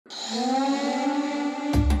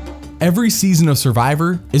Every season of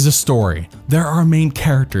Survivor is a story. There are main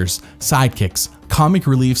characters, sidekicks, comic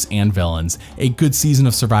reliefs, and villains. A good season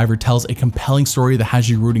of Survivor tells a compelling story that has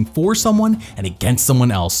you rooting for someone and against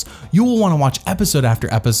someone else. You will want to watch episode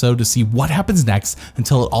after episode to see what happens next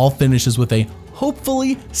until it all finishes with a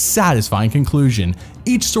hopefully satisfying conclusion.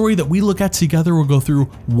 Each story that we look at together will go through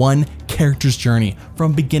one character's journey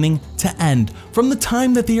from beginning to end, from the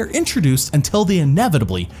time that they are introduced until they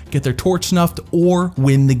inevitably get their torch snuffed or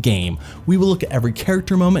win the game. We will look at every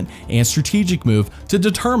character moment and strategic move to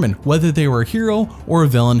determine whether they were a hero or a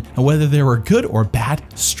villain and whether they were a good or bad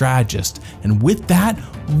strategist. And with that,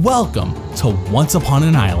 welcome to Once Upon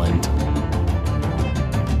an Island.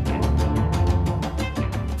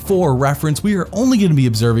 For reference, we are only going to be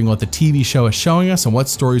observing what the TV show is showing us and what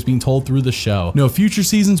story is being told through the show. No future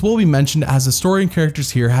seasons will be mentioned, as the story and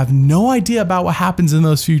characters here have no idea about what happens in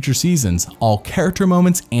those future seasons. All character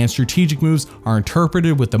moments and strategic moves are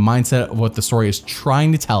interpreted with the mindset of what the story is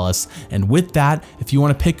trying to tell us. And with that, if you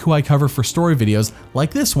want to pick who I cover for story videos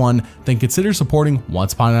like this one, then consider supporting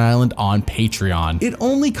Once Upon an Island on Patreon. It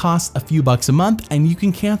only costs a few bucks a month and you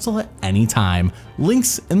can cancel at any time.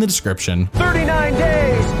 Links in the description. 39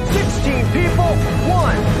 days, 16 people,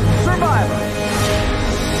 1 survivor.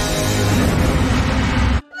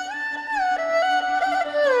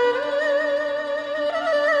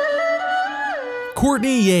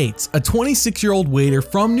 Courtney Yates, a 26-year-old waiter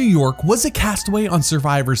from New York, was a castaway on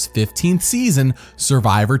Survivor's 15th season,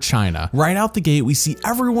 Survivor China. Right out the gate, we see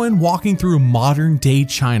everyone walking through modern-day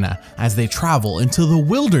China as they travel into the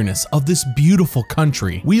wilderness of this beautiful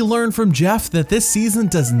country. We learn from Jeff that this season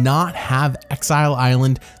does not have Exile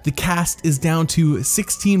Island. The cast is down to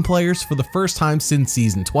 16 players for the first time since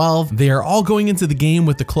season 12. They are all going into the game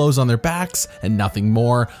with the clothes on their backs and nothing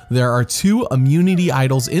more. There are 2 immunity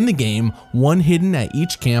idols in the game, one hidden at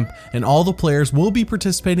each camp, and all the players will be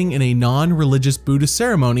participating in a non-religious Buddhist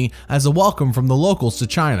ceremony as a welcome from the locals to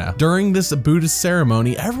China. During this Buddhist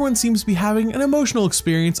ceremony, everyone seems to be having an emotional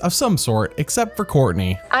experience of some sort, except for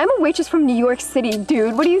Courtney. I'm a waitress from New York City,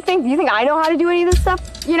 dude. What do you think? Do you think I know how to do any of this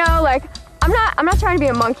stuff? You know, like, I'm not trying to be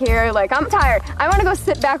a monk here. Like, I'm tired. I want to go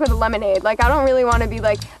sit back with a lemonade. Like, I don't really want to be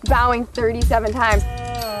like bowing 37 times.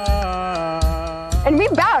 And we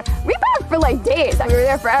bowed for like days. We were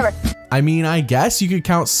there forever. I mean, I guess you could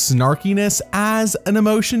count snarkiness as an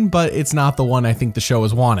emotion, but it's not the one I think the show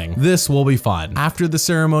is wanting. This will be fun. After the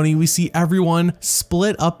ceremony, we see everyone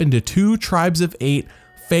split up into 2 tribes of 8,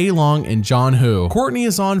 Fei Long and John Hu. Courtney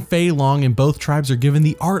is on Fei Long and both tribes are given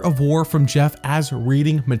the art of war from Jeff as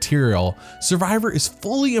reading material. Survivor is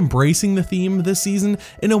fully embracing the theme this season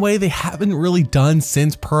in a way they haven't really done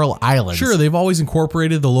since Pearl Island. Sure, they've always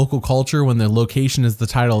incorporated the local culture when the location is the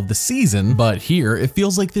title of the season, but here it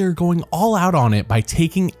feels like they're going all out on it by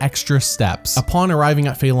taking extra steps. Upon arriving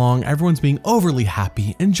at Fei Long, everyone's being overly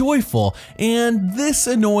happy and joyful, and this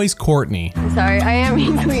annoys Courtney. I'm sorry, I am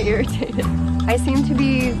easily irritated. I seem to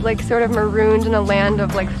be like sort of marooned in a land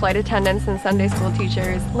of like flight attendants and Sunday school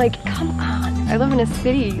teachers. Like, come on. I live in a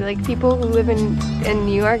city. Like, people who live in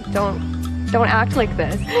New York don't act like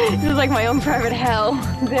this. This is like my own private hell.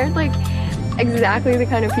 They're like exactly the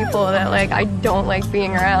kind of people that like I don't like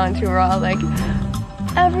being around, who are all like,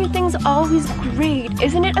 everything's always great.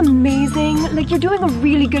 Isn't it amazing? Like, you're doing a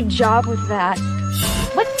really good job with that.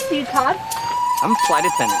 What's you, Todd? I'm a flight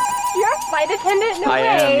attendant. You're a flight attendant? No I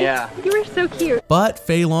way. am, yeah. You are so cute. But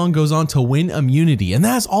Fei Long goes on to win immunity, and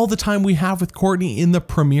that's all the time we have with Courtney in the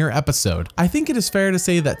premiere episode. I think it is fair to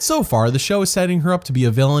say that so far the show is setting her up to be a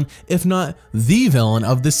villain, if not the villain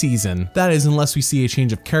of the season. That is, unless we see a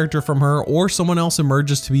change of character from her or someone else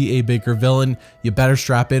emerges to be a bigger villain. You better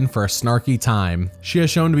strap in for a snarky time. She has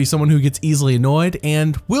shown to be someone who gets easily annoyed,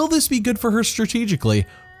 and will this be good for her strategically?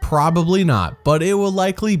 Probably not, but it will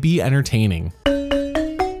likely be entertaining.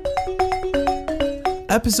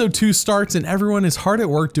 Episode 2 starts and everyone is hard at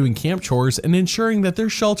work doing camp chores and ensuring that their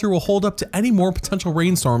shelter will hold up to any more potential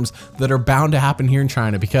rainstorms that are bound to happen here in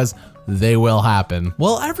China, because they will happen.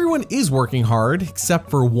 Well, everyone is working hard except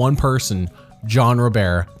for one person, John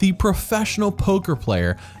Robert, the professional poker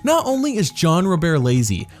player. Not only is John Robert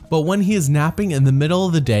lazy, but when he is napping in the middle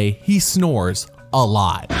of the day, he snores a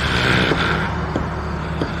lot.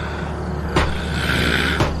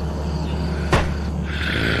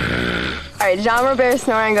 All right, John Robert's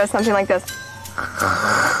snoring goes something like this.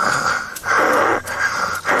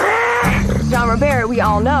 John Robert, we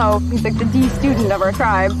all know, he's like the D student of our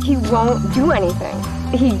tribe. He won't do anything.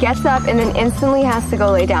 He gets up and then instantly has to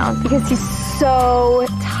go lay down because he's so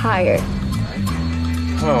tired.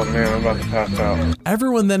 Oh man, I'm about to pass out.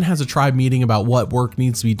 Everyone then has a tribe meeting about what work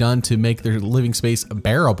needs to be done to make their living space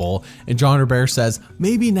bearable, and John Robert says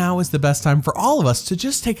maybe now is the best time for all of us to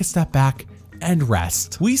just take a step back and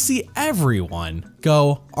rest. We see everyone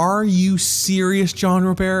go, "Are you serious, John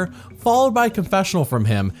Robert?" Followed by a confessional from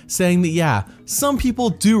him saying that yeah, some people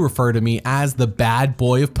do refer to me as the bad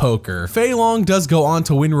boy of poker. Fei Long does go on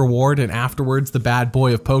to win reward, and afterwards the bad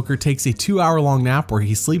boy of poker takes a 2-hour-long nap where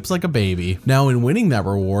he sleeps like a baby. Now in winning that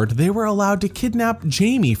reward, they were allowed to kidnap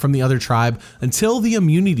Jamie from the other tribe until the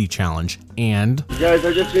immunity challenge, and Guys,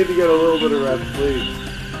 I just need to get a little bit of rest, please.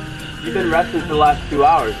 You've been resting for the last 2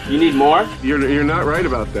 hours. You need more? You're not right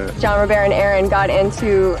about that. John Robert and Aaron got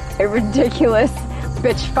into a ridiculous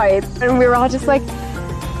bitch fight, and we were all just like,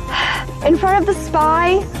 in front of the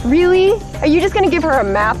spy? Really? Are you just gonna give her a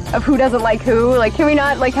map of who doesn't like who? Like, can we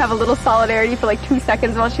not like have a little solidarity for like 2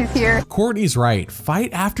 seconds while she's here? Courtney's right. Fight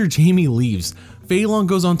after Jamie leaves. Fei Long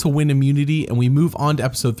goes on to win immunity, and we move on to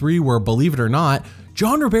episode 3 where, believe it or not,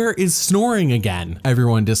 John Robert is snoring again.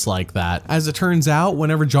 Everyone disliked that. As it turns out,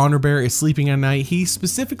 whenever John Robert is sleeping at night, he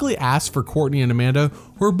specifically asks for Courtney and Amanda,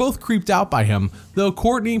 who are both creeped out by him, though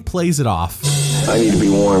Courtney plays it off. I need to be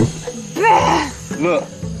warm. Look,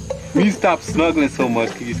 you stop snuggling so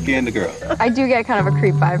much because you're scaring the girl. I do get kind of a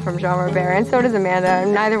creep vibe from John Robert, and so does Amanda,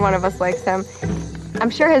 and neither one of us likes him. I'm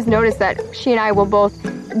sure has noticed that she and I will both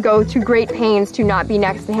go to great pains to not be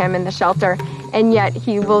next to him in the shelter, and yet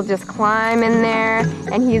he will just climb in there,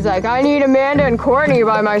 and he's like, I need Amanda and Courtney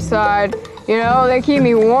by my side. You know, they keep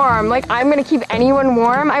me warm. Like, I'm gonna keep anyone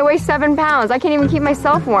warm? I weigh 7 pounds. I can't even keep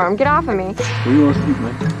myself warm. Get off of me. Where you want to sleep,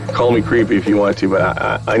 man? Call me creepy if you want to,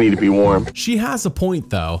 but I need to be warm. She has a point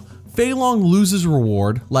though. Fei Long loses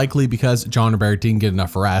reward, likely because John Robert didn't get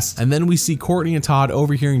enough rest. And then we see Courtney and Todd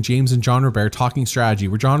overhearing James and John Robert talking strategy,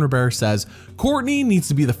 where John Robert says Courtney needs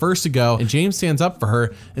to be the first to go, and James stands up for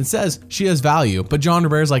her and says she has value. But John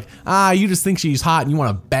Robert's like, you just think she's hot and you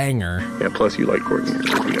want to bang her. Yeah, plus you like Courtney.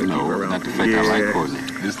 No, not the fact I like Courtney.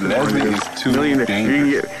 This Leslie is too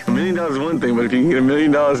dangerous. $1 million is one thing, but if you can get $1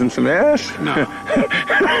 million in some ass?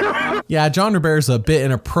 No. Yeah, John Robert's a bit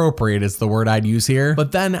inappropriate is the word I'd use here.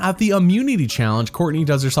 But then at the immunity challenge, Courtney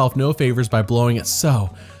does herself no favors by blowing it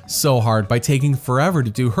so hard by taking forever to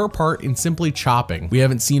do her part in simply chopping. We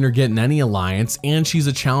haven't seen her get in any alliance, and she's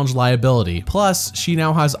a challenge liability. Plus, she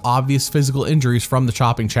now has obvious physical injuries from the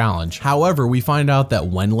chopping challenge. However, we find out that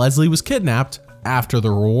when Leslie was kidnapped, after the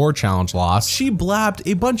reward challenge loss, she blabbed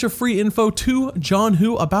a bunch of free info to John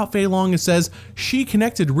Hu about Fei Long and says she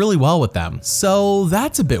connected really well with them. So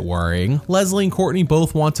that's a bit worrying. Leslie and Courtney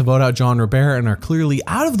both want to vote out John Robert and are clearly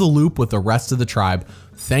out of the loop with the rest of the tribe.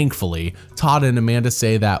 Thankfully, Todd and Amanda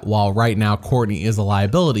say that while right now Courtney is a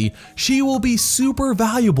liability, she will be super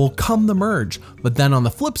valuable come the merge. But then on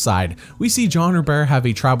the flip side, we see John Robert have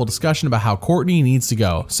a tribal discussion about how Courtney needs to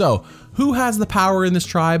go. So who has the power in this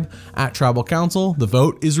tribe? At Tribal Council, the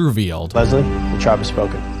vote is revealed. Leslie, the tribe has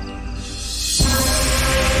spoken.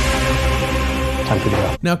 Time for you to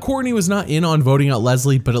go. Now, Courtney was not in on voting out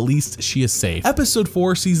Leslie, but at least she is safe. Episode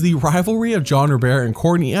 4 sees the rivalry of John Robert and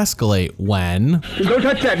Courtney escalate when... Don't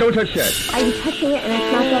touch that, don't touch that. I'm touching it and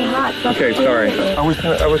it's not that hot. So Okay, sorry. I was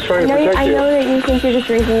trying to protect I you. know that you think you're just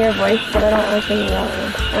raising your voice, but I don't like thinking about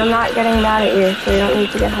you. And I'm not getting mad at you, so you don't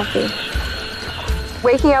need to get huffy.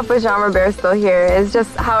 Waking up with Jean Robert still here is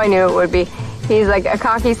just how I knew it would be. He's like a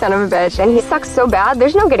cocky son of a bitch, and he sucks so bad,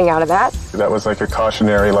 there's no getting out of that. That was like a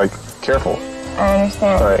cautionary, like, careful. I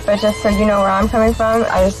understand, Right. but just so you know where I'm coming from,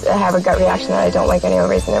 I just have a gut reaction that I don't like anyone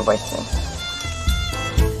raising their voice to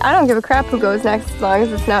me. I don't give a crap who goes next as long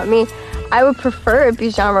as it's not me. I would prefer it be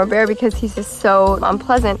Jean Robert because he's just so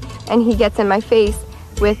unpleasant, and he gets in my face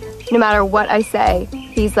with no matter what I say.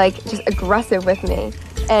 He's like just aggressive with me.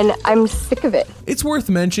 And I'm sick of it. It's worth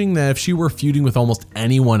mentioning that if she were feuding with almost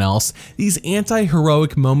anyone else, these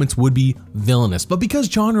anti-heroic moments would be villainous. But because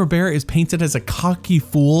John Robert is painted as a cocky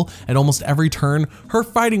fool at almost every turn, her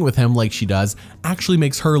fighting with him like she does actually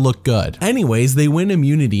makes her look good. Anyways, they win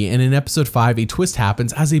immunity, and in episode 5, a twist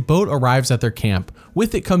happens as a boat arrives at their camp.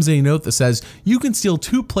 With it comes a note that says you can steal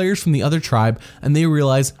 2 players from the other tribe, and they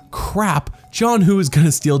realize, crap, John Hu is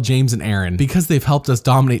gonna steal James and Aaron because they've helped us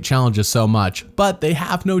dominate challenges so much, but they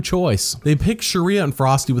have no choice. They pick Sharia and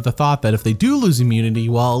Frosty with the thought that if they do lose immunity,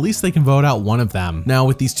 well, at least they can vote out one of them. Now,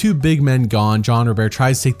 with these 2 big men gone, John Robert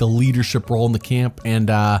tries to take the leadership role in the camp, and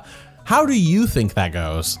how do you think that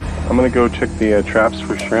goes? I'm gonna go check the traps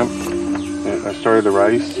for shrimp. I started the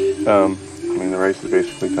rice. The rice is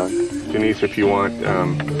basically done. Denise, if you want,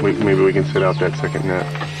 maybe we can sit out that second net.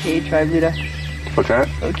 Okay, tribe leader. What's that?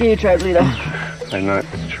 Okay, tribe leader. I'm not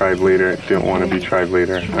tribe leader. Don't want to be tribe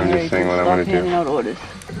leader. I'm just saying what I want to do. Handing out orders.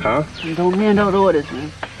 Huh? Don't hand out orders,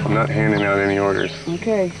 man. I'm not handing out any orders.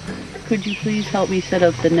 Okay. Could you please help me set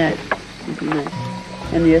up the net?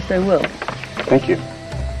 And yes, I will. Thank you.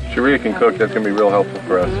 Sharia can cook. That's going to be real helpful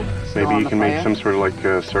for us. Maybe you can make some sort of like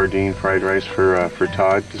sardine fried rice for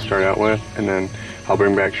Todd to start out with, and then I'll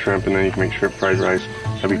bring back shrimp, and then you can make shrimp fried rice.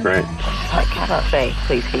 That'd be great. How about say,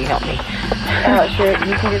 please, can you help me? Sure,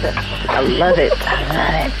 you can do that. I love it.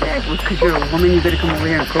 I love it. Because you're a woman, you better come over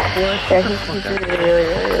here and cook for us. Yeah,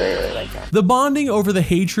 really like that. The bonding over the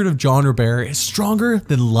hatred of John Robert is stronger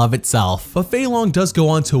than love itself, but Fei Long does go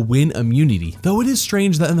on to win immunity, though it is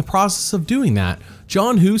strange that in the process of doing that,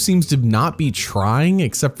 John Hu seems to not be trying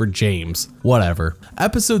except for James. Whatever.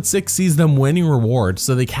 Episode 6 sees them winning rewards,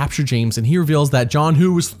 so they capture James and he reveals that John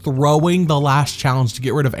Hu was throwing the last challenge to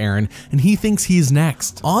get rid of Aaron and he thinks he's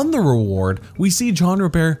next. On the reward, we see John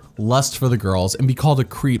Robert lust for the girls and be called a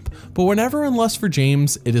creep, but when everyone lusts for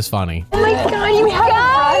James, it is funny. Oh my god, you guys!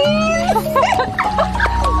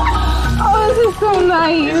 Oh, this is so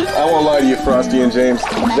nice. I won't lie to you, Frosty and James.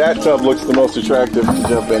 That tub looks the most attractive to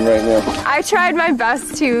jump in right now. I tried my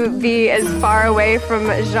best to be as far away from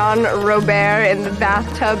Jean Robert in the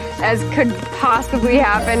bathtub as could possibly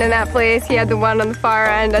happen in that place. He had the one on the far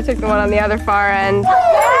end, I took the one on the other far end.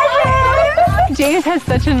 James has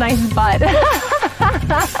such a nice butt.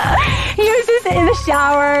 He was just in the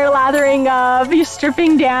shower, lathering up, he's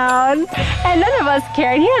stripping down, and none of us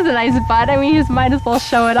cared. He has a nice butt, I mean, he just might as well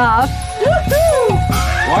show it off.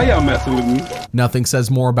 Why y'all messing with me? Nothing says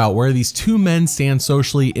more about where these two men stand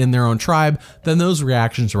socially in their own tribe than those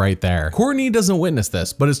reactions right there. Courtney doesn't witness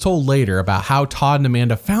this, but is told later about how Todd and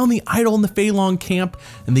Amanda found the idol in the Fei Long camp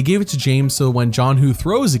and they gave it to James so when John Hu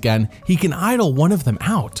throws again, he can idol one of them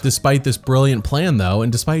out. Despite this brilliant plan though,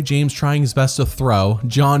 and despite James trying his best to throw,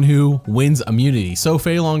 John Hu wins immunity. So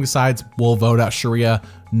Fei Long decides we'll vote out Sharia,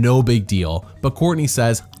 no big deal. But Courtney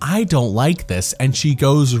says, I don't like this, and she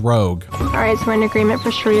goes rogue. All right, so we're in agreement for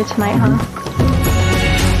Sharia tonight, huh?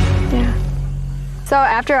 Yeah. So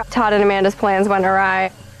after Todd and Amanda's plans went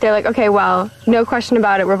awry, they're like, okay, well, no question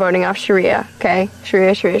about it, we're voting off Sharia, okay?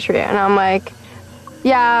 Sharia, Sharia, Sharia. And I'm like,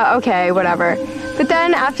 yeah, okay, whatever. But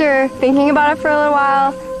then after thinking about it for a little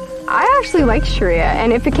while, I actually like Sharia.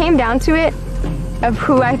 And if it came down to it, of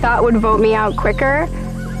who I thought would vote me out quicker,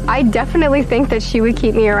 I definitely think that she would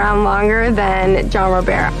keep me around longer than John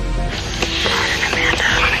Robert. Amanda,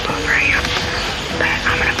 I'm gonna vote for you, but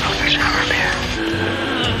I'm gonna vote for John Robert.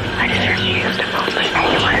 I just refuse to vote for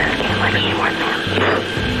anyone more.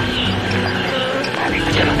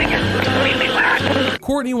 I don't think it's completely last.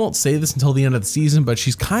 Courtney won't say this until the end of the season, but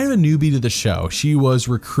she's kind of a newbie to the show. She was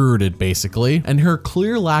recruited basically, and her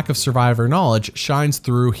clear lack of survivor knowledge shines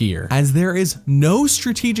through here, as there is no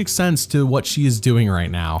strategic sense to what she is doing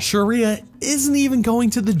right now. Sharia isn't even going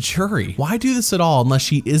to the jury. Why do this at all unless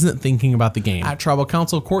she isn't thinking about the game? At Tribal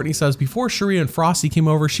Council, Courtney says before Sharia and Frosty came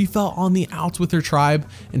over, she felt on the outs with her tribe,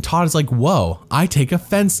 and Todd is like, whoa, I take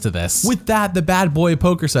offense to this. With that, the bad boy of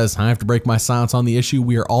poker says, I have to break my silence on the issue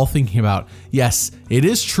we are all thinking about. Yes, it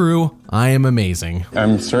is true. I am amazing.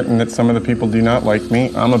 I'm certain that some of the people do not like me.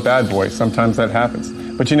 I'm a bad boy. Sometimes that happens.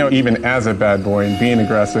 But you know, even as a bad boy and being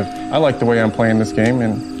aggressive, I like the way I'm playing this game,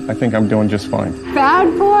 and I think I'm doing just fine.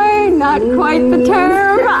 Bad boy, not quite the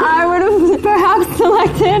term I would have perhaps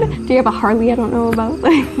selected. Do you have a Harley I don't know about?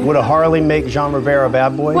 Would a Harley make Jean Robert a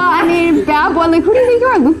bad boy? Well, I mean, bad boy, like who do you think you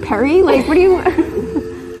are, Luke Perry? Like, what do you...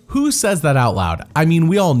 Who says that out loud? I mean,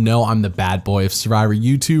 we all know I'm the bad boy of Survivor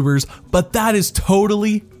YouTubers, but that is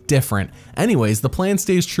totally different. Anyways, the plan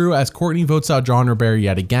stays true as Courtney votes out John Robert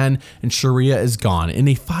yet again, and Sharia is gone in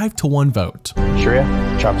a 5-1 vote. Sharia,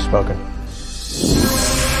 chop is spoken.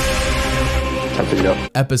 Time to go.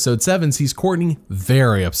 Episode 7 sees Courtney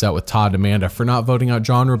very upset with Todd and Amanda for not voting out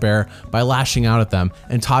John Robert by lashing out at them,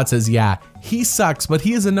 and Todd says, yeah, he sucks, but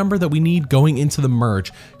he is a number that we need going into the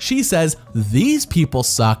merge. She says, these people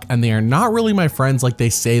suck and they are not really my friends like they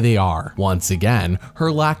say they are. Once again,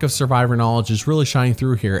 her lack of survivor knowledge is really shining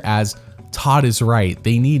through here as Todd is right.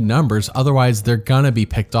 They need numbers, otherwise they're gonna be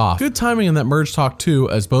picked off. Good timing in that merge talk too,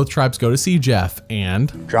 as both tribes go to see Jeff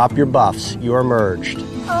and... Drop your buffs, you are merged.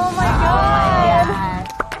 Oh my god!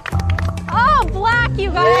 Oh, black, you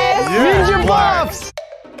guys! Use your buffs!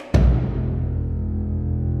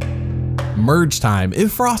 Merge time.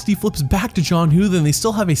 If Frosty flips back to John Hu, then they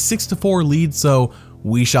still have a 6-4 lead, so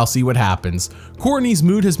we shall see what happens. Courtney's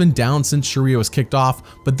mood has been down since Sharia was kicked off,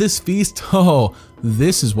 but this feast, oh,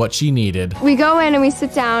 this is what she needed. We go in and we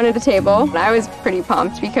sit down at the table. I was pretty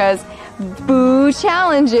pumped because boo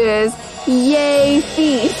challenges, yay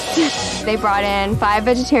feast. They brought in 5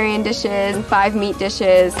 vegetarian dishes and 5 meat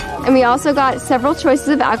dishes. And we also got several choices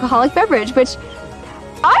of alcoholic beverage, which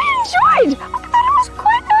I enjoyed. I thought it was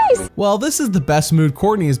quite nice. Well, this is the best mood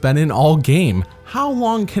Courtney has been in all game. How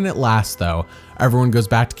long can it last though? Everyone goes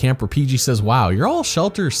back to camp where PG says, wow, your all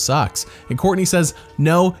shelter sucks. And Courtney says,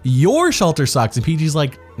 no, your shelter sucks. And PG's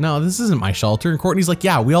like, no, this isn't my shelter. And Courtney's like,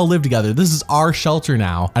 yeah, we all live together. This is our shelter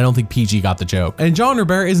now. I don't think PG got the joke. And John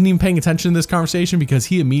Robert isn't even paying attention to this conversation because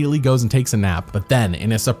he immediately goes and takes a nap. But then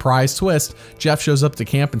in a surprise twist, Jeff shows up to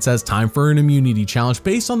camp and says, time for an immunity challenge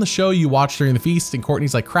based on the show you watched during the feast. And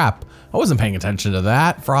Courtney's like, crap, I wasn't paying attention to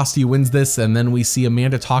that. Frosty wins this. And then we see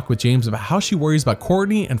Amanda talk with James about how she worries about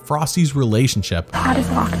Courtney and Frosty's relationship. Todd is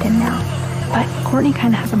locked in now, but Courtney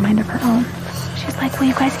kind of has a mind of her own. She's like, well,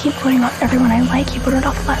 you guys keep voting off everyone I like. You voted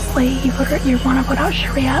off Leslie. You want to vote out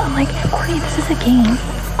Sharia. I'm like, Courtney, this is a game.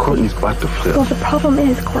 Courtney's about to flip. Well, the problem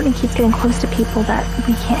is Courtney keeps getting close to people that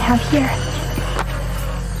we can't have here.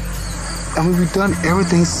 I mean, we've done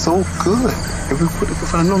everything so good.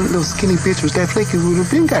 If I know that little skinny bitch was that flaky, we would have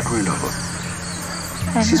been got rid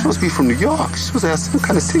of her. She's supposed to be from New York. She's supposed to have some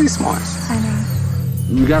kind of city smarts. I know.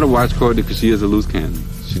 You gotta watch Courtney because she is a loose cannon.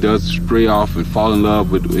 She does stray off and fall in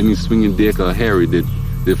love with any swinging dick or Harry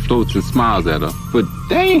that floats and smiles at her. But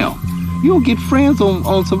damn, you don't get friends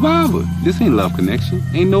on Survivor. This ain't love connection.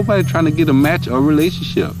 Ain't nobody trying to get a match or a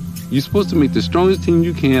relationship. You're supposed to make the strongest team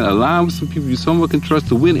you can, align with some people you somewhat can trust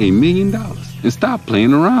to win $1 million. And stop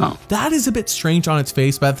playing around. That is a bit strange on its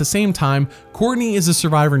face, but at the same time, Courtney is a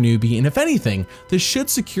Survivor newbie, and if anything, this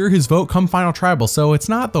should secure his vote come Final Tribal, so it's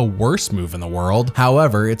not the worst move in the world.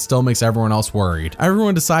 However, it still makes everyone else worried.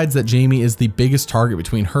 Everyone decides that Jamie is the biggest target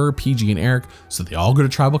between her, PG, and Eric, so they all go to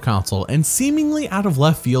Tribal Council, and seemingly out of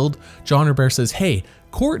left field, John Robert says, hey,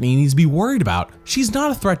 Courtney needs to be worried about. She's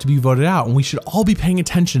not a threat to be voted out, and we should all be paying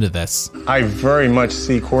attention to this. I very much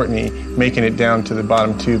see Courtney making it down to the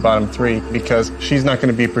bottom 2, bottom 3, because she's not going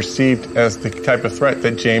to be perceived as the type of threat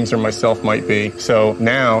that James or myself might be. So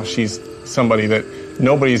now she's somebody that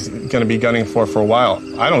nobody's going to be gunning for a while.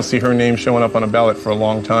 I don't see her name showing up on a ballot for a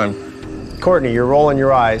long time. Courtney, you're rolling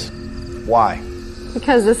your eyes. Why?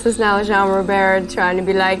 Because this is now Jean Robert trying to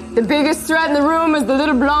be like, the biggest threat in the room is the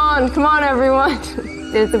little blonde. Come on, everyone.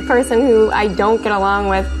 There's the person who I don't get along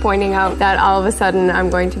with pointing out that all of a sudden I'm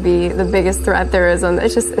going to be the biggest threat there is. And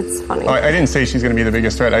it's funny. I didn't say she's going to be the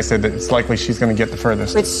biggest threat. I said that it's likely she's going to get the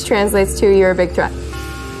furthest. Which translates to you're a big threat.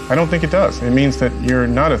 I don't think it does. It means that you're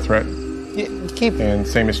not a threat. Yeah, and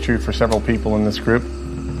same is true for several people in this group.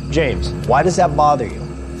 James, why does that bother you?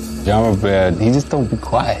 John Robert, he just don't be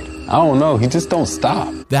quiet. I don't know, he just don't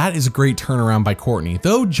stop. That is a great turnaround by Courtney,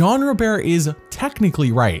 though John Robert is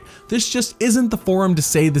technically right. This just isn't the forum to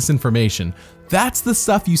say this information. That's the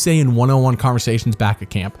stuff you say in one-on-one conversations back at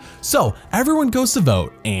camp. So everyone goes to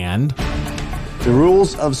vote, and the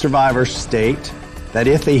rules of Survivor state that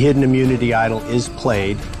if a hidden immunity idol is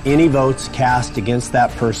played, any votes cast against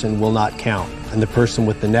that person will not count, and the person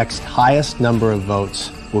with the next highest number of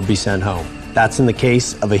votes will be sent home. That's in the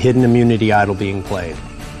case of a hidden immunity idol being played.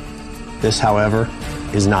 This, however,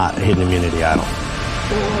 is not a hidden immunity idol.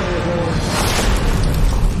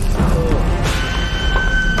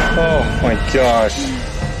 Oh my gosh.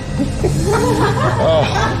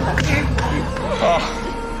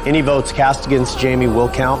 Any votes cast against Jamie will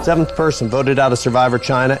count. 7th person voted out of Survivor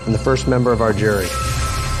China and the first member of our jury.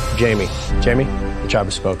 Jamie. Jamie, the tribe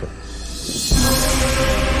has spoken.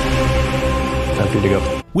 Time for you to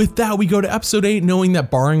go. With that, we go to episode 8 knowing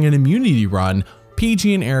that barring an immunity run,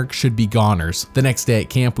 PG and Eric should be goners. The next day at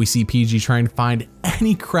camp, we see PG trying to find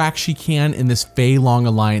any crack she can in this Fei Long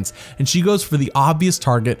alliance, and she goes for the obvious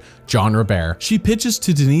target, John Robert. She pitches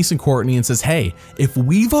to Denise and Courtney and says, hey, if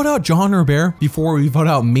we vote out John Robert before we vote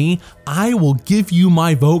out me, I will give you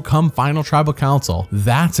my vote come Final Tribal Council.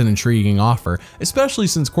 That's an intriguing offer, especially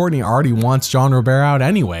since Courtney already wants John Robert out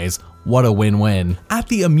anyways. What a win-win. At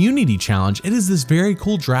the immunity challenge, it is this very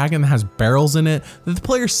cool dragon that has barrels in it that the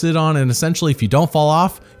players sit on, and essentially if you don't fall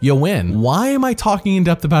off, you win. Why am I talking in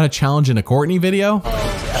depth about a challenge in a Courtney video?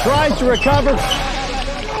 Tries to recover,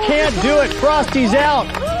 can't do it, Frosty's out.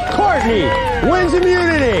 Courtney wins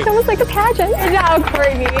immunity. It's almost like a pageant. No,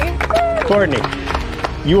 Courtney.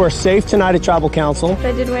 Courtney, you are safe tonight at Tribal Council.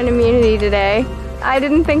 I did win immunity today. I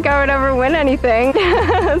didn't think I would ever win anything.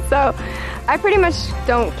 So I pretty much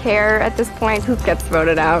don't care at this point who gets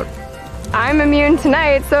voted out. I'm immune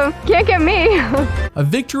tonight, so can't get me. A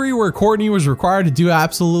victory where Courtney was required to do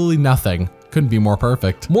absolutely nothing. Couldn't be more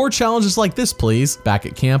perfect. More challenges like this, please. Back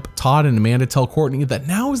at camp, Todd and Amanda tell Courtney that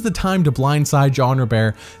now is the time to blindside John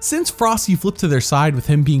Robert. Since Frosty flipped to their side with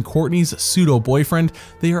him being Courtney's pseudo-boyfriend,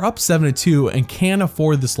 they are up 7-2 and can't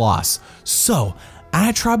afford this loss. So,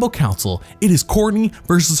 at Tribal Council, it is Courtney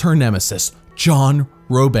versus her nemesis, John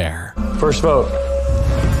Robert. First vote,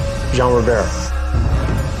 John Robert.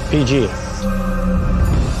 PG.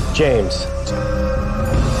 James.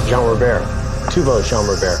 John Robert. 2 votes, John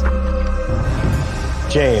Robert.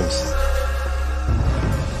 James.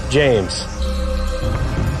 James.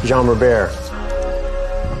 Jean Robert.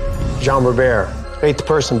 Jean Robert. 8th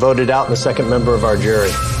person voted out and the 2nd member of our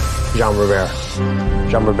jury. Jean Robert.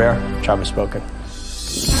 Jean Robert, tribe has spoken.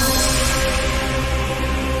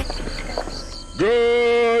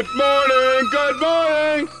 Good morning, good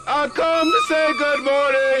morning. I come to say good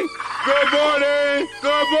morning. Good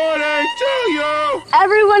morning to you.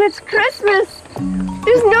 Everyone, it's Christmas.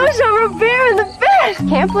 There's no Jean Robert in the bed.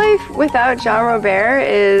 Camp life without Jean Robert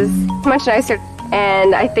is much nicer.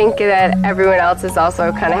 And I think that everyone else is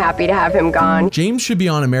also kind of happy to have him gone. James should be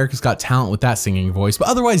on America's Got Talent with that singing voice, but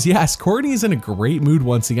otherwise, yes, Courtney is in a great mood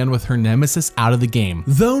once again with her nemesis out of the game.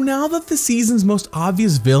 Though now that the season's most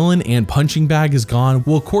obvious villain and punching bag is gone,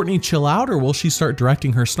 will Courtney chill out or will she start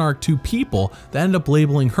directing her snark to people that end up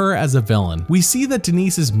labeling her as a villain? We see that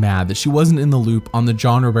Denise is mad that she wasn't in the loop on the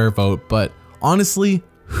John Robert vote, but honestly,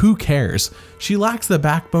 who cares? She lacks the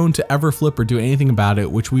backbone to ever flip or do anything about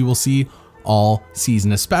it, which we will see all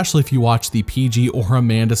season, especially if you watch the PG or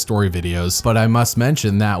Amanda story videos. But I must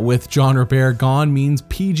mention that with John Robert gone means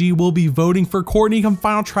PG will be voting for Courtney come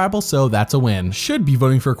final tribal, so that's a win. Should be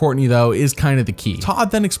voting for Courtney though is kind of the key. Todd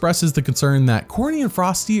then expresses the concern that Courtney and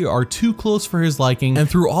Frosty are too close for his liking, and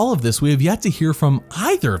through all of this we have yet to hear from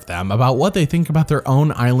either of them about what they think about their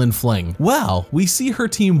own island fling. Well, we see her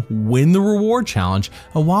team win the reward challenge,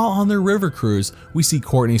 and while on their river cruise, we see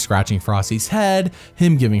Courtney scratching Frosty's head,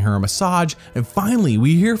 him giving her a massage, and finally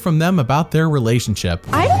we hear from them about their relationship.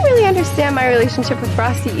 I don't really understand my relationship with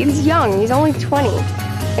Frosty. He's young, he's only 20,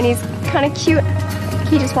 and he's kind of cute.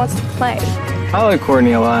 He just wants to play. I like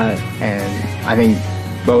Courtney a lot, and I think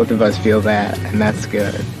both of us feel that, and that's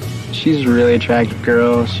good. She's a really attractive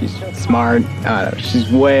girl, she's smart, she's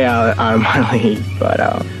way out of my league, but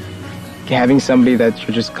having somebody that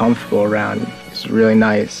you're just comfortable around is really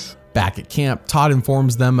nice. Back at camp, Todd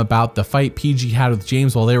informs them about the fight PG had with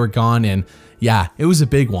James while they were gone, and yeah, it was a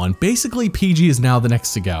big one. Basically, PG is now the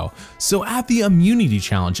next to go. So at the immunity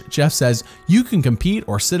challenge, Jeff says you can compete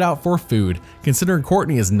or sit out for food. Considering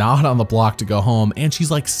Courtney is not on the block to go home and she's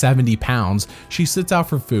like 70 pounds, she sits out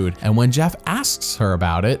for food. And when Jeff asks her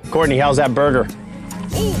about it, Courtney, how's that burger?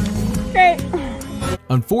 Great.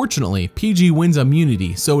 Unfortunately, PG wins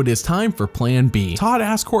immunity, so it is time for plan B. Todd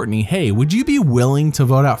asks Courtney, hey, would you be willing to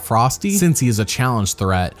vote out Frosty since he is a challenge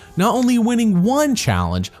threat, not only winning one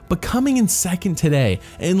challenge, but coming in second today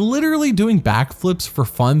and literally doing backflips for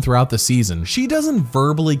fun throughout the season. She doesn't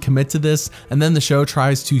verbally commit to this, and then the show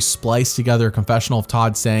tries to splice together a confessional of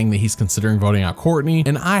Todd saying that he's considering voting out Courtney,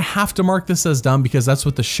 and I have to mark this as dumb because that's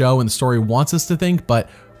what the show and the story wants us to think, but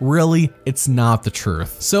really, it's not the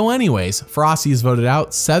truth. So anyways, Frosty is voted out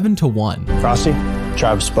 7-1. Frosty,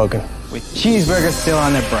 tribe has spoken. With cheeseburgers still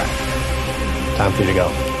on their breath. Time for you to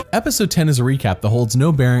go. Episode 10 is a recap that holds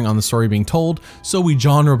no bearing on the story being told, so we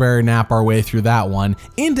John Robert nap our way through that one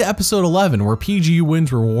into episode 11 where PG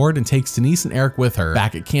wins reward and takes Denise and Eric with her.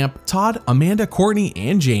 Back at camp, Todd, Amanda, Courtney,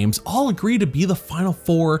 and James all agree to be the final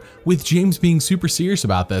four, with James being super serious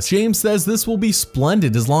about this. James says this will be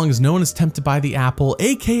splendid as long as no one is tempted by the apple,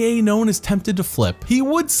 aka no one is tempted to flip. He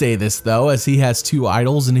would say this though, as he has 2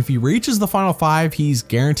 idols, and if he reaches the final 5, he's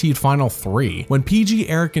guaranteed final 3. When PG,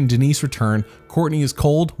 Eric, and Denise return, Courtney is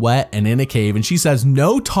cold, wet, and in a cave, and she says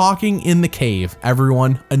no talking in the cave.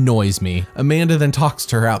 Everyone annoys me. Amanda then talks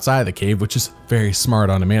to her outside of the cave, which is very smart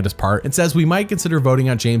on Amanda's part, and says we might consider voting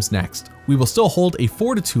out James next. We will still hold a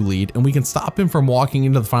 4-2 lead, and we can stop him from walking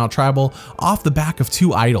into the final tribal off the back of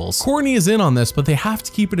 2 idols. Courtney is in on this, but they have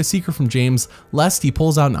to keep it a secret from James, lest he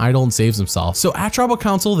pulls out an idol and saves himself. So at Tribal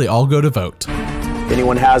Council, they all go to vote. If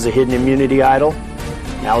anyone has a hidden immunity idol,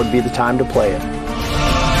 now would be the time to play it.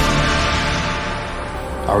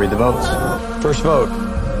 I'll read the votes. First vote,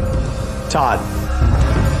 Todd,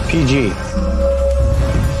 PG,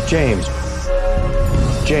 James,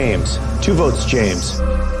 James, 2 votes, James,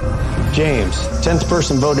 James, 10th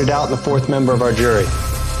person voted out and the 4th member of our jury,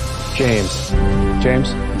 James,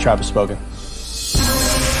 the tribe has spoken.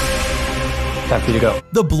 Time for you to go.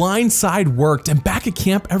 The blind side worked, and back at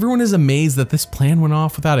camp, everyone is amazed that this plan went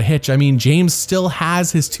off without a hitch. I mean, James still has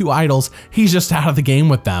his 2 idols, he's just out of the game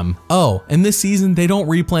with them. Oh, and this season, they don't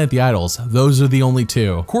replant the idols. Those are the only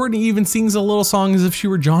 2. Courtney even sings a little song as if she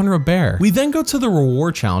were John Robert. We then go to the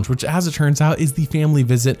reward challenge, which as it turns out is the family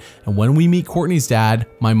visit, and when we meet Courtney's dad,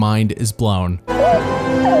 my mind is blown.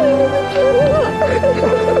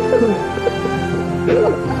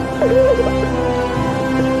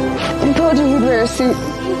 I told you he'd wear a suit.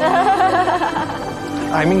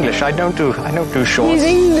 I'm English. I don't do shorts. He's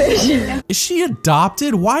English. Is she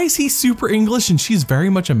adopted? Why is he super English and she's very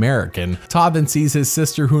much American? Todd then sees his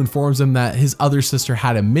sister, who informs him that his other sister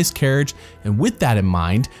had a miscarriage, and with that in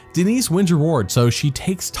mind, Denise wins reward, so she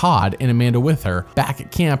takes Todd and Amanda with her. Back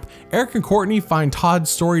at camp, Eric and Courtney find Todd's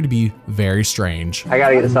story to be very strange. I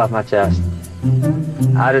gotta get this off my chest.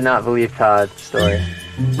 I did not believe Todd's story.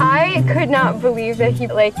 I could not believe that he,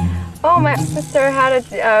 oh, my sister had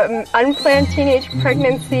an unplanned teenage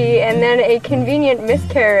pregnancy and then a convenient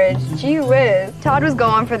miscarriage. Gee whiz. Todd was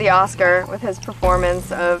going for the Oscar with his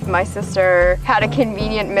performance of my sister had a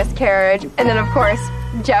convenient miscarriage. And then, of course,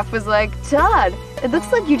 Jeff was like, Todd, it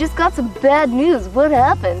looks like you just got some bad news. What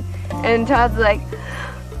happened? And Todd's like,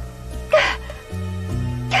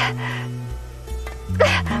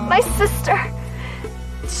 my sister,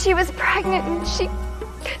 she was pregnant and she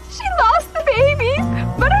lost the baby,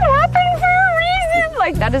 but it happened for a reason.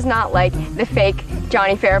 Like, that is not like the fake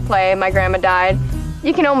Johnny Fairplay, my grandma died.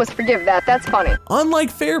 You can almost forgive that. That's funny. Unlike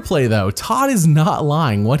Fairplay though, Todd is not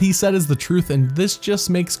lying. What he said is the truth, and this just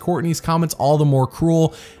makes Courtney's comments all the more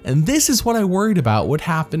cruel. And this is what I worried about would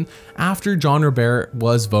happen after John Robert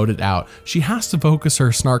was voted out. She has to focus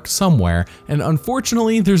her snark somewhere, and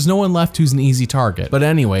unfortunately, there's no one left who's an easy target. But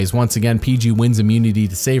anyways, once again, PG wins immunity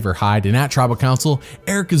to save her hide, and at Tribal Council,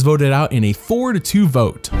 Eric is voted out in a 4-2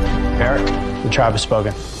 vote. Eric, the tribe has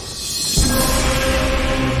spoken.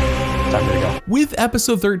 Time for you to go. With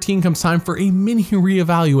episode 13 comes time for a mini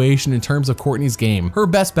reevaluation in terms of Courtney's game. Her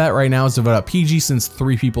best bet right now is to vote out PG, since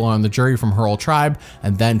 3 people are on the jury from her old tribe,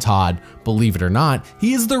 and then Todd. Believe it or not,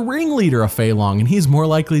 he is the ringleader of Fei Long, and he's more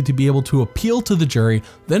likely to be able to appeal to the jury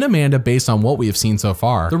than Amanda based on what we have seen so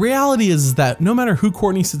far. The reality is that no matter who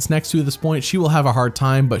Courtney sits next to at this point, she will have a hard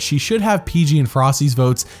time, but she should have PG and Frosty's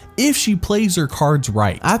votes if she plays her cards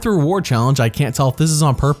right. At the reward challenge, I can't tell if this is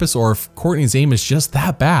on purpose or if Courtney's aim is just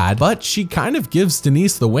that bad, but she kind of gives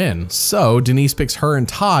Denise the win. So Denise picks her and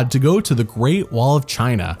Todd to go to the Great Wall of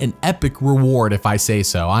China. An epic reward if I say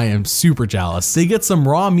so. I am super jealous. They get some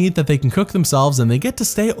raw meat that they can cook themselves, and they get to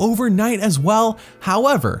stay overnight as well.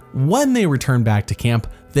 However, when they return back to camp,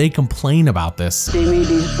 they complain about this. They made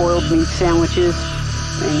these boiled meat sandwiches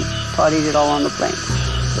and Todd ate it all on the plane.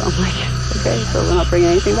 So I'm like, okay, so we're not bringing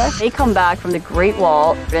anything back? They come back from the Great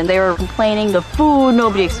Wall and they were complaining the food,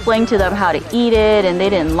 nobody explained to them how to eat it, and they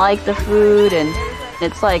didn't like the food, and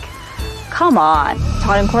it's like, come on.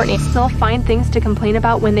 Todd and Courtney still find things to complain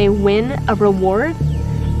about when they win a reward.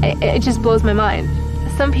 It just blows my mind.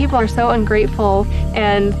 Some people are so ungrateful,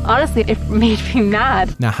 and honestly, it made me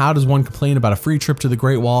mad. Now, how does one complain about a free trip to the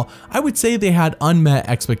Great Wall? I would say they had unmet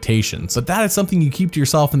expectations, but that is something you keep to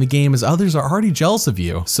yourself in the game, as others are already jealous of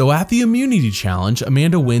you. So at the immunity challenge,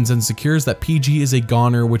 Amanda wins and secures that PG is a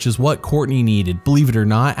goner, which is what Courtney needed. Believe it or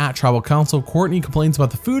not, at Tribal Council, Courtney complains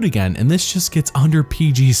about the food again, and this just gets under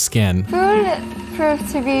PG's skin. Food proved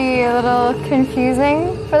to be a little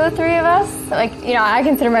confusing for the 3 of us. Like, you know, I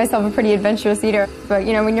consider myself a pretty adventurous eater, but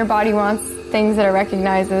you know, when your body wants things that it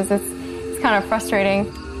recognizes, it's kind of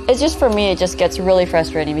frustrating. It's just, for me, it just gets really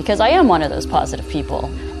frustrating because I am one of those positive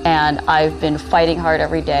people. And I've been fighting hard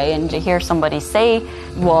every day, and to hear somebody say,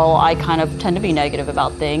 well, I kind of tend to be negative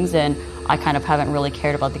about things and I kind of haven't really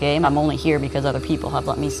cared about the game. I'm only here because other people have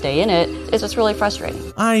let me stay in it. It's just really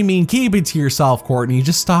frustrating. I mean, keep it to yourself, Courtney.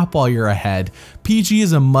 Just stop while you're ahead. PG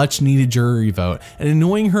is a much needed jury vote, and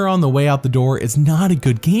annoying her on the way out the door is not a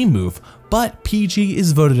good game move. But PG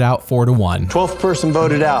is voted out 4-1. 12th person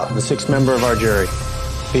voted out, the 6th member of our jury.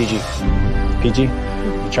 PG. PG,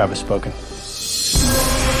 the tribe has spoken.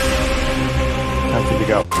 Time for you to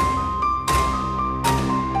go.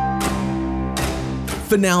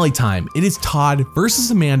 Finale time. It is Todd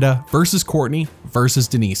versus Amanda versus Courtney versus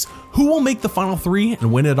Denise. Who will make the final 3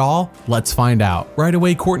 and win it all? Let's find out. Right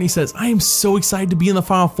away, Courtney says, I am so excited to be in the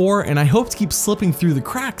final 4, and I hope to keep slipping through the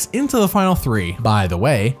cracks into the final 3. By the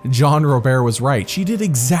way, John Robert was right. She did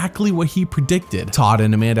exactly what he predicted. Todd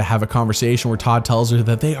and Amanda have a conversation where Todd tells her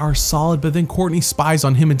that they are solid, but then Courtney spies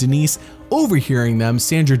on him and Denise, overhearing them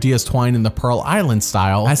Sandra Diaz Twine in the Pearl Island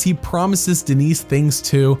style, as he promises Denise things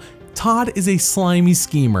too. Todd is a slimy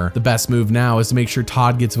schemer. The best move now is to make sure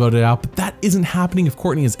Todd gets voted out, but that isn't happening if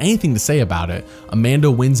Courtney has anything to say about it. Amanda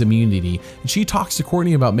wins immunity, and she talks to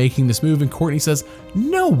Courtney about making this move, and Courtney says,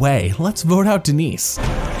 "No way, let's vote out Denise."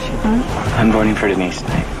 I'm voting for Denise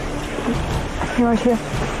tonight. You are too?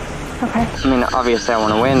 Okay. I mean, obviously I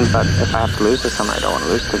want to win, but if I have to lose to someone, I don't want to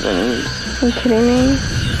lose to Denise. Are you kidding me?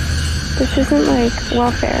 This isn't like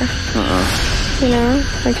welfare. You know?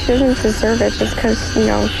 Like, she doesn't deserve it just because, you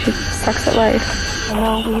know, she sucks at life. I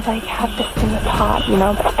know we like have this thing with Todd, you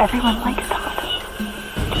know, but everyone likes Todd.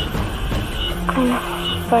 I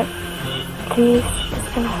know, but Denise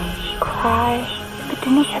is gonna cry. But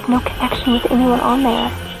Denise has no connection with anyone on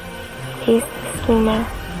there. He's the schemer.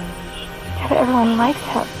 Yeah, but everyone likes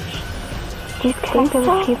him. He's connected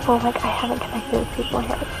with people like I haven't connected with people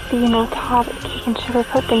here. But you know, Todd, he can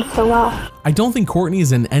sugarcoat things so well. I don't think Courtney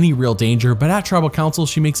is in any real danger, but at Tribal Council,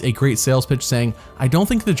 she makes a great sales pitch saying, "I don't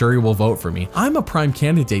think the jury will vote for me. I'm a prime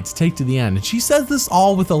candidate to take to the end." And she says this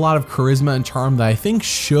all with a lot of charisma and charm that I think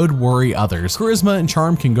should worry others. Charisma and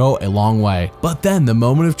charm can go a long way. But then the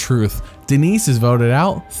moment of truth, Denise is voted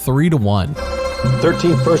out 3-1.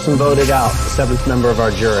 13th person voted out, the 7th member of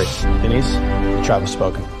our jury. Denise, the tribe has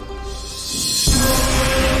spoken.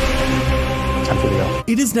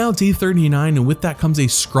 It is now day 39, and with that comes a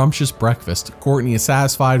scrumptious breakfast. Courtney is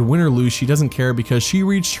satisfied. Win or lose, she doesn't care because she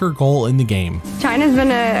reached her goal in the game. China's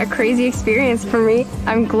been a crazy experience for me.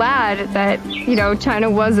 I'm glad that, you know, China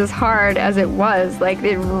was as hard as it was. Like,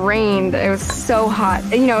 it rained, it was so hot.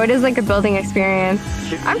 You know, it is like a building experience.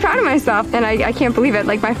 I'm proud of myself, and I can't believe it.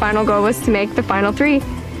 Like, my final goal was to make the final 3,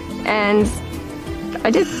 and I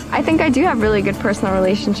did. I think I do have really good personal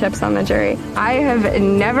relationships on the jury. I have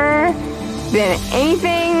never been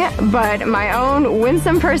anything but my own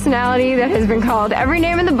winsome personality that has been called every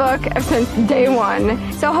name in the book since day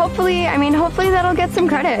 1. So hopefully, hopefully that'll get some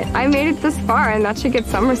credit. I made it this far, and that should get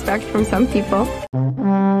some respect from some people.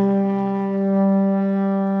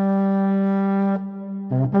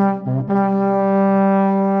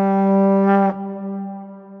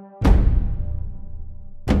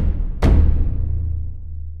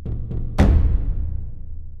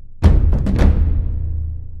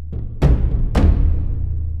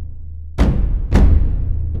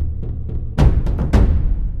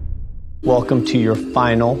 Welcome to your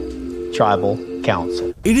final Tribal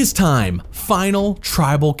Council. It is time. Final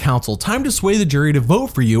Tribal Council. Time to sway the jury to vote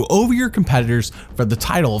for you over your competitors for the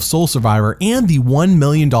title of Sole Survivor and the $1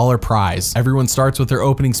 million prize. Everyone starts with their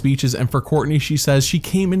opening speeches, and for Courtney, she says she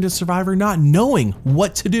came into Survivor not knowing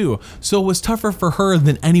what to do, so it was tougher for her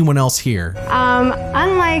than anyone else here.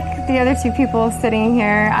 Unlike the other 2 people sitting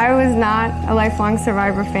here, I was not a lifelong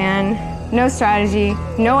Survivor fan. No strategy,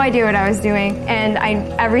 no idea what I was doing, and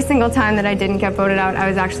every single time that I didn't get voted out, I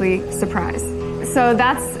was actually surprised. So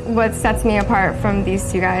that's what sets me apart from these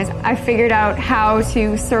 2 guys. I figured out how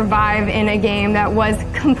to survive in a game that was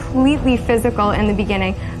completely physical in the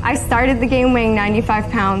beginning. I started the game weighing 95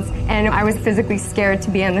 pounds, and I was physically scared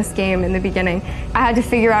to be in this game in the beginning. I had to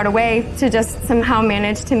figure out a way to just somehow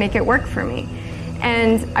manage to make it work for me,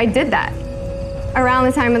 and I did that. Around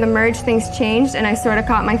the time of the merge, things changed, and I sort of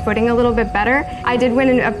caught my footing a little bit better. I did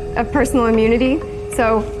win a personal immunity,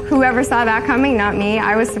 so whoever saw that coming, not me,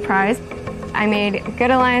 I was surprised. I made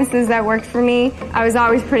good alliances that worked for me. I was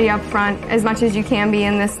always pretty upfront, as much as you can be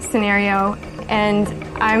in this scenario, and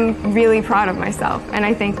I'm really proud of myself. And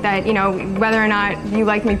I think that, you know, whether or not you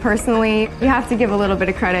like me personally, you have to give a little bit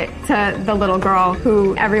of credit to the little girl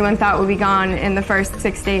who everyone thought would be gone in the first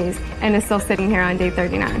 6 days and is still sitting here on day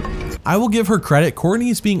 39. I will give her credit. Courtney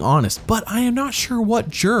is being honest, but I am not sure what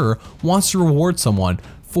juror wants to reward someone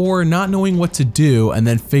for not knowing what to do and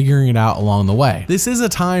then figuring it out along the way. This is a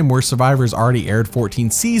time where Survivor's already aired 14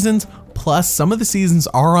 seasons, plus some of the seasons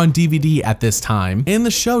are on DVD at this time, and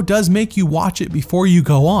the show does make you watch it before you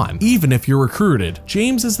go on, even if you're recruited.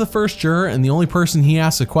 James is the first juror, and the only person he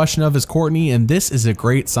asks a question of is Courtney, and this is a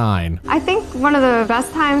great sign. I think one of the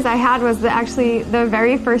best times I had was actually the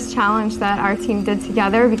very first challenge that our team did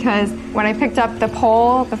together, because when I picked up the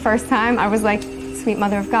pole the first time, I was like, sweet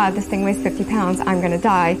mother of God, this thing weighs 50 pounds, I'm gonna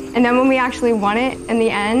die. And then when we actually won it in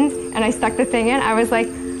the end, and I stuck the thing in, I was like,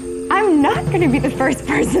 I'm not gonna be the first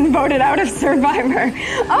person voted out of Survivor.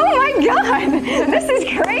 Oh my God, this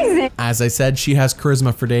is crazy. As I said, she has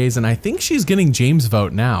charisma for days, and I think she's getting James'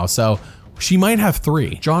 vote now, so she might have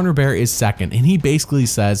 3. John Robert is second, and he basically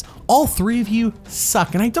says, all 3 of you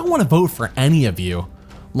suck, and I don't wanna vote for any of you.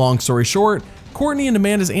 Long story short, Courtney and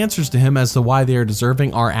Amanda's answers to him as to why they are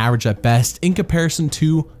deserving are average at best in comparison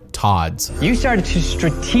to Todd's. You started to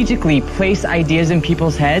strategically place ideas in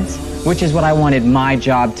people's heads, which is what I wanted my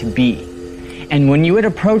job to be. And when you had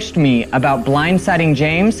approached me about blindsiding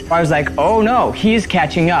James, I was like, oh no, he's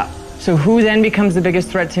catching up. So who then becomes the biggest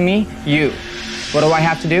threat to me? You. What do I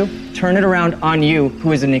have to do? Turn it around on you,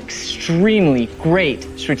 who is an extremely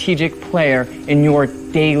great strategic player in your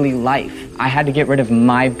daily life. I had to get rid of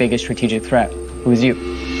my biggest strategic threat, who is you.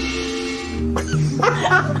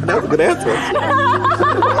 That was a good answer.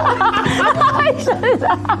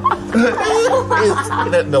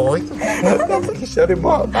 That noise. I think he shut him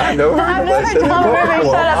up. I know. I've never told her to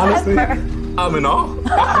shut up. Honestly, I'm in awe.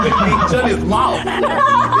 He shut his mouth.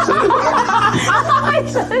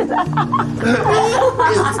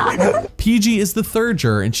 PG is the third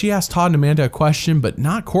juror, and she asked Todd and Amanda a question, but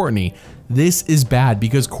not Courtney. This is bad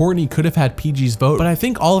because Courtney could have had PG's vote, but I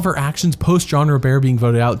think all of her actions post John Robert being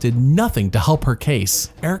voted out did nothing to help her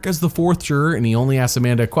case. Eric is the fourth juror, and he only asked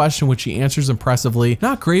Amanda a question, which she answers impressively.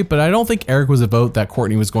 Not great, but I don't think Eric was a vote that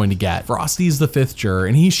Courtney was going to get. Frosty is the fifth juror,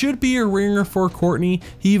 and he should be a ringer for Courtney.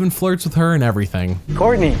 He even flirts with her and everything.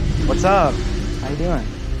 Courtney, what's up? How you doing?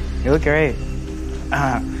 You look great.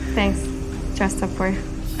 Thanks. Dressed up for you.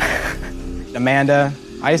 Amanda,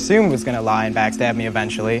 I assumed was gonna lie and backstab me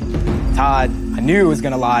eventually. Todd, I knew was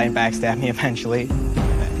gonna lie and backstab me eventually.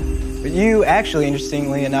 But you actually,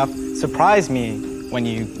 interestingly enough, surprised me when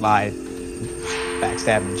you lied,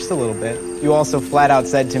 backstabbed me just a little bit. You also flat out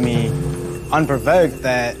said to me, unprovoked,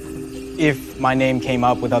 that if my name came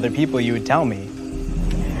up with other people, you would tell me.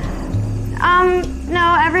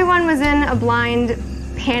 No, everyone was in a blind,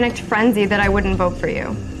 panicked frenzy that I wouldn't vote for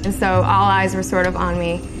you. And so all eyes were sort of on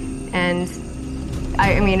me. And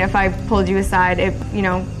I mean, if I pulled you aside, it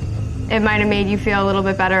might have made you feel a little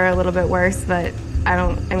bit better or a little bit worse, but I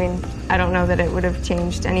don't know that it would have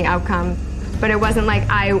changed any outcome. But it wasn't like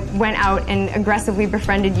I went out and aggressively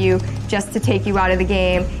befriended you just to take you out of the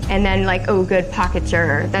game and then like, oh, good pocket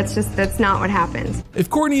juror. That's not what happened. If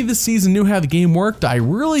Courtney this season knew how the game worked, I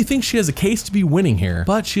really think she has a case to be winning here.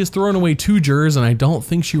 But she has thrown away two jurors, and I don't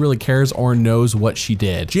think she really cares or knows what she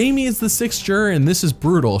did. Jamie is the sixth juror, and this is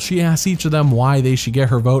brutal. She asks each of them why they should get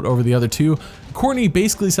her vote over the other two. Courtney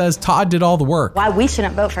basically says Todd did all the work. Why we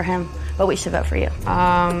shouldn't vote for him, but we should vote for you.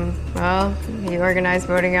 Well, he organized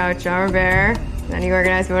voting out John Robert, then he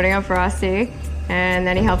organized voting out Frosty, and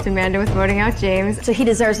then he helped Amanda with voting out James. So he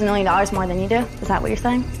deserves $1 million more than you do? Is that what you're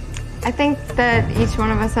saying? I think that each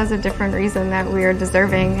one of us has a different reason that we are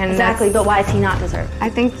deserving. And exactly, but why is he not deserving? I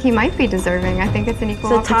think he might be deserving. I think it's an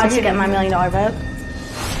equal opportunity. So Todd should get my $1 million vote?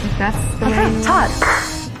 If that's the way Todd.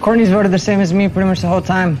 Courtney's voted the same as me pretty much the whole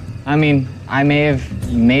time. I mean, I may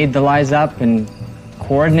have made the lies up and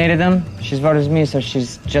coordinated them. She's voted as me, so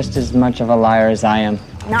she's just as much of a liar as I am.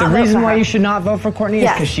 The reason why you should not vote for Courtney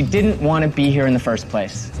is because she didn't want to be here in the first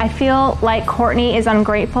place. I feel like Courtney is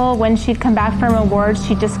ungrateful. When she'd come back from awards,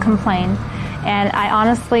 she'd just complain. And I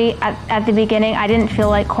honestly, at the beginning, I didn't feel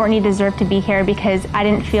like Courtney deserved to be here because I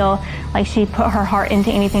didn't feel like she put her heart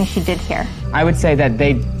into anything she did here. I would say that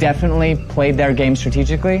they definitely played their game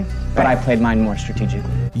strategically, but I played mine more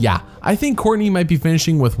strategically. Yeah, I think Courtney might be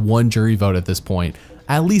finishing with one jury vote at this point.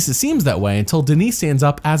 At least it seems that way until Denise stands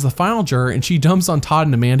up as the final juror and she dumps on Todd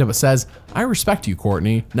and Amanda but says, I respect you,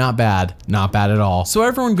 Courtney. Not bad at all. So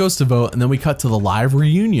everyone goes to vote, and then we cut to the live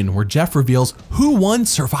reunion where Jeff reveals who won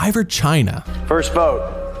Survivor China. First vote,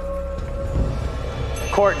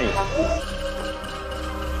 Courtney,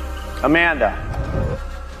 Amanda,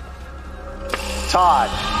 Todd,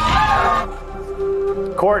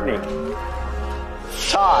 Courtney,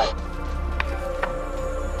 Todd,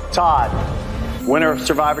 winner of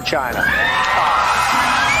Survivor China.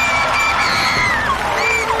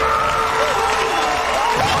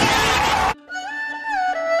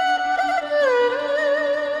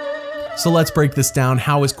 So let's break this down.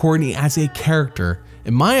 How is Courtney as a character?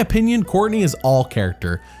 In my opinion, Courtney is all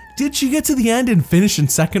character. Did she get to the end and finish in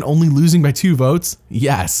second, only losing by 2 votes?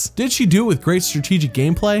 Yes. Did she do it with great strategic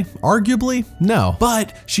gameplay? Arguably, no.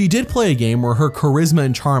 But she did play a game where her charisma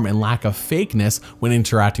and charm and lack of fakeness when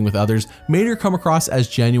interacting with others made her come across as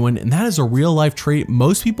genuine, and that is a real life trait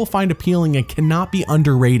most people find appealing and cannot be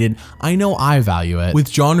underrated. I know I value it.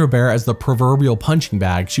 With John Robert as the proverbial punching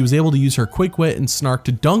bag, she was able to use her quick wit and snark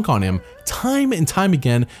to dunk on him time and time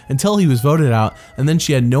again until he was voted out, and then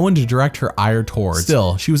she had no one to direct her ire towards.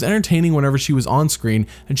 Still, she was entertaining whenever she was on screen,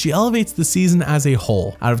 and she elevates the season as a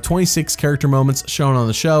whole. Out of 26 character moments shown on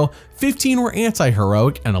the show, 15 were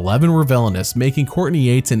anti-heroic and 11 were villainous, making Courtney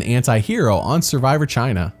Yates an anti-hero on Survivor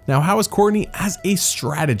China. Now, how is Courtney as a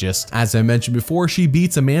strategist? As I mentioned before, she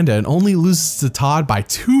beats Amanda and only loses to Todd by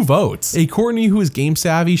 2 votes. A Courtney who is game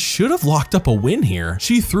savvy should have locked up a win here.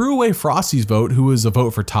 She threw away Frosty's vote, who was a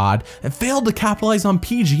vote for Todd, and failed to capitalize on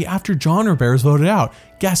PG after John Robert was voted out.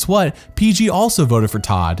 Guess what? PG also voted for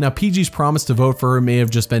Todd. Now, PG's promise to vote for her may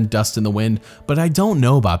have just been dust in the wind, but I don't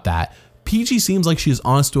know about that. PG seems like she is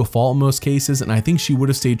honest to a fault in most cases, and I think she would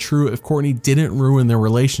have stayed true if Courtney didn't ruin their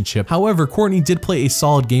relationship. However, Courtney did play a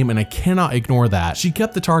solid game, and I cannot ignore that. She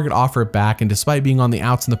kept the target off her back, and despite being on the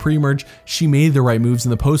outs in the pre-merge, she made the right moves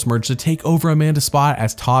in the post-merge to take over Amanda's spot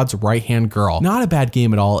as Todd's right-hand girl. Not a bad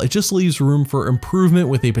game at all, it just leaves room for improvement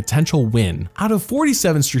with a potential win. Out of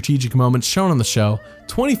 47 strategic moments shown on the show,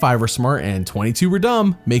 25 were smart and 22 were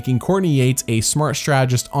dumb, making Courtney Yates a smart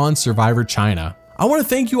strategist on Survivor China. I want to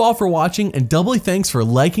thank you all for watching, and doubly thanks for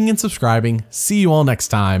liking and subscribing. See you all next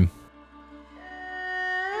time.